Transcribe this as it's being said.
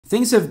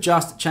Things have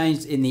just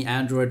changed in the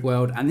Android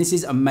world, and this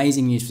is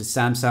amazing news for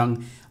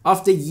Samsung.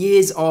 After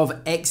years of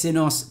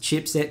Exynos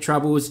chipset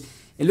troubles,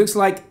 it looks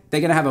like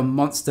they're going to have a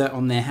monster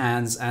on their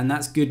hands, and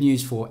that's good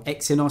news for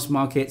Exynos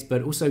markets,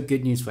 but also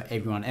good news for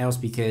everyone else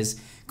because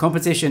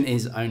competition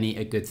is only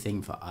a good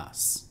thing for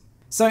us.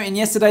 So in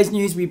yesterday's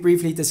news, we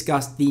briefly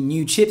discussed the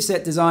new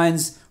chipset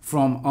designs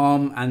from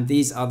ARM, and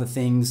these are the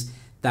things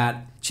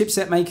that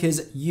chipset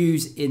makers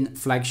use in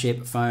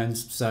flagship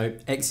phones. So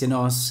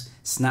Exynos,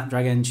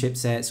 Snapdragon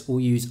chipsets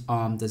all use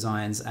ARM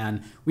designs,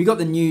 and we got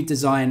the new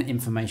design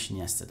information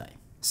yesterday.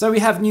 So we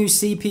have new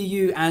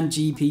CPU and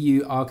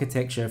GPU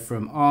architecture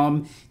from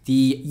ARM,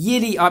 the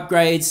yearly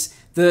upgrades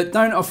that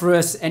don't offer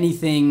us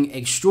anything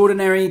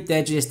extraordinary.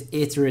 They're just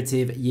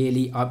iterative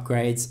yearly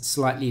upgrades,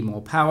 slightly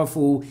more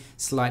powerful,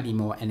 slightly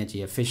more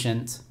energy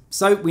efficient.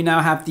 So we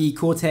now have the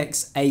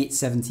Cortex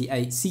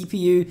A78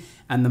 CPU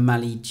and the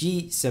Mali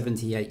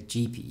G78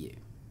 GPU.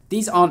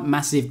 These aren't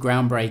massive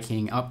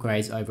groundbreaking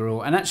upgrades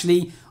overall, and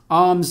actually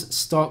ARM's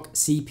stock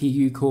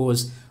CPU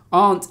cores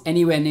aren't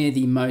anywhere near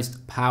the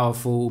most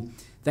powerful.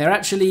 They're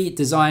actually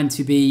designed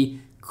to be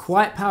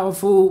quite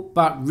powerful,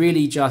 but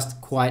really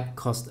just quite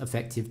cost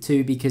effective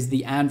too, because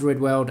the Android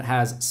world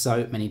has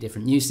so many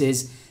different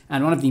uses,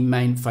 and one of the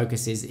main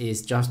focuses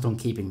is just on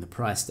keeping the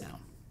price down.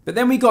 But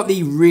then we got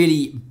the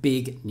really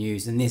big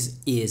news, and this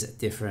is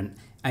different.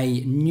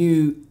 A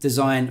new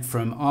design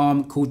from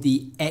ARM called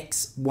the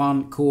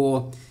X1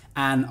 core,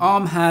 and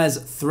ARM has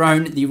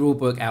thrown the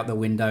rulebook out the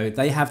window.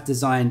 They have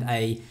designed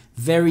a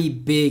very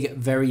big,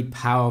 very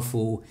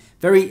powerful,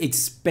 very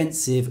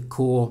expensive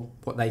core,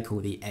 what they call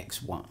the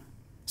X1.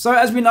 So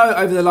as we know,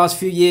 over the last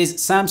few years,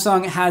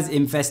 Samsung has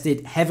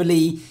invested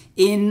heavily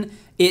in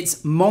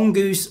its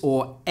Mongoose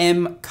or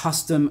M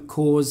custom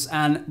cores,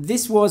 and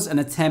this was an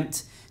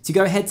attempt to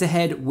go head to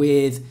head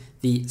with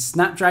the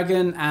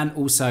Snapdragon and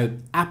also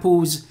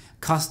Apple's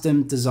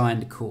custom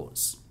designed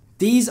cores.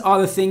 These are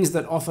the things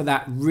that offer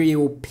that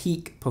real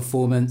peak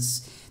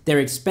performance. They're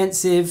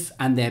expensive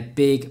and they're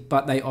big,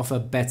 but they offer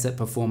better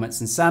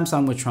performance, and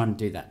Samsung were trying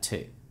to do that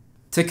too.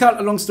 To cut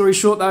a long story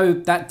short though,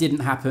 that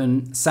didn't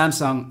happen.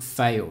 Samsung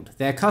failed.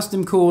 Their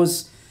custom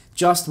cores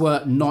just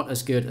were not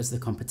as good as the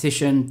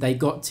competition. They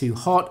got too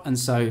hot and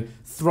so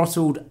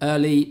throttled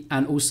early,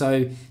 and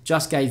also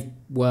just gave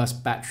worse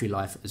battery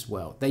life as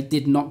well. They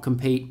did not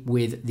compete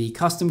with the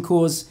custom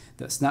cores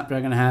that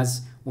Snapdragon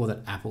has or that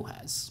Apple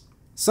has.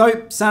 So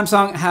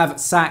Samsung have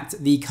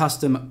sacked the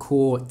custom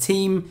core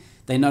team.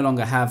 They no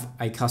longer have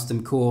a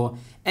custom core.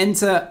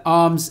 Enter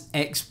ARM's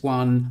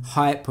X1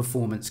 high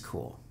performance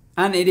core.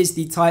 And it is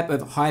the type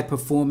of high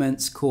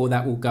performance core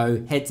that will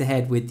go head to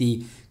head with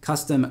the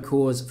custom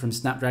cores from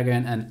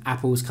Snapdragon and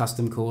Apple's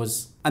custom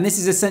cores. And this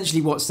is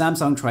essentially what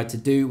Samsung tried to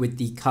do with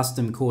the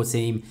custom core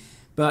team,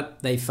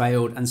 but they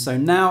failed. And so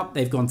now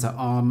they've gone to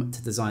ARM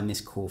to design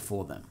this core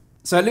for them.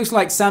 So it looks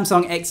like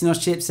Samsung Exynos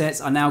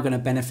chipsets are now going to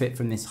benefit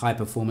from this high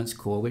performance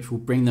core, which will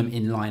bring them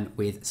in line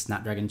with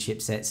Snapdragon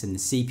chipsets in the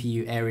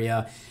CPU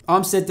area.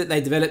 ARM said that they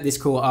developed this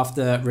core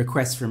after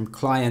requests from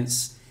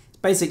clients,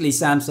 basically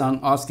Samsung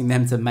asking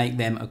them to make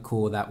them a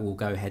core that will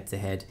go head to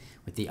head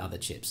with the other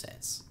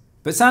chipsets.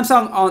 But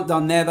Samsung aren't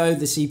done there though.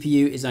 The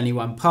CPU is only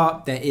one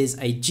part. There is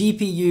a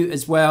GPU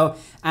as well,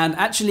 and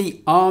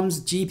actually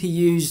ARM's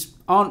GPUs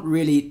aren't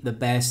really the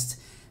best.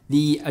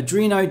 The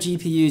Adreno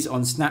GPUs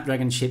on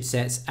Snapdragon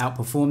chipsets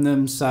outperform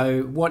them,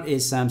 so what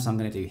is Samsung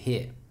going to do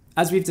here?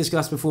 As we've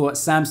discussed before,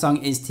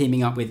 Samsung is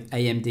teaming up with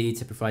AMD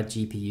to provide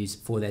GPUs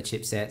for their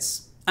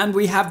chipsets. And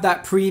we have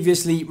that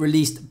previously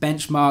released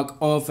benchmark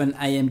of an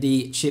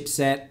AMD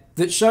chipset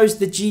that shows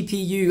the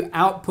GPU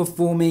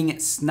outperforming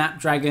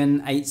Snapdragon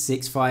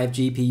 865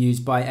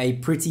 GPUs by a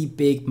pretty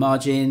big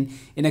margin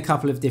in a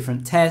couple of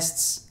different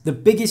tests. The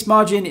biggest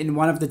margin in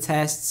one of the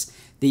tests,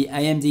 the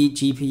AMD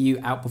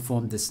GPU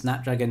outperformed the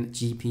Snapdragon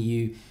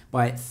GPU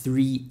by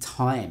 3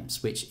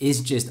 times, which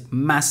is just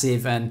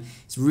massive, and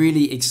it's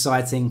really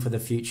exciting for the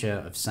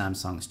future of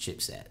Samsung's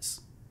chipsets.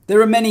 There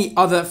are many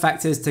other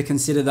factors to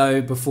consider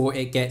though before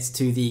it gets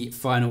to the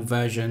final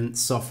version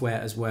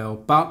software as well,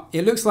 but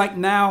it looks like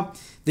now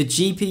the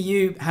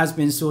GPU has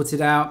been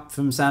sorted out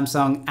from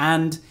Samsung,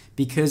 and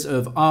because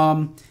of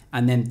ARM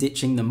and them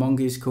ditching the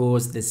Mongoose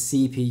cores, the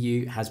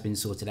CPU has been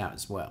sorted out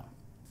as well.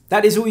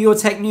 That is all your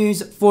tech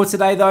news for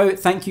today though.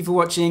 Thank you for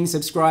watching.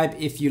 Subscribe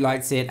if you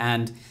liked it,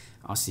 and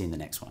I'll see you in the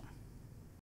next one.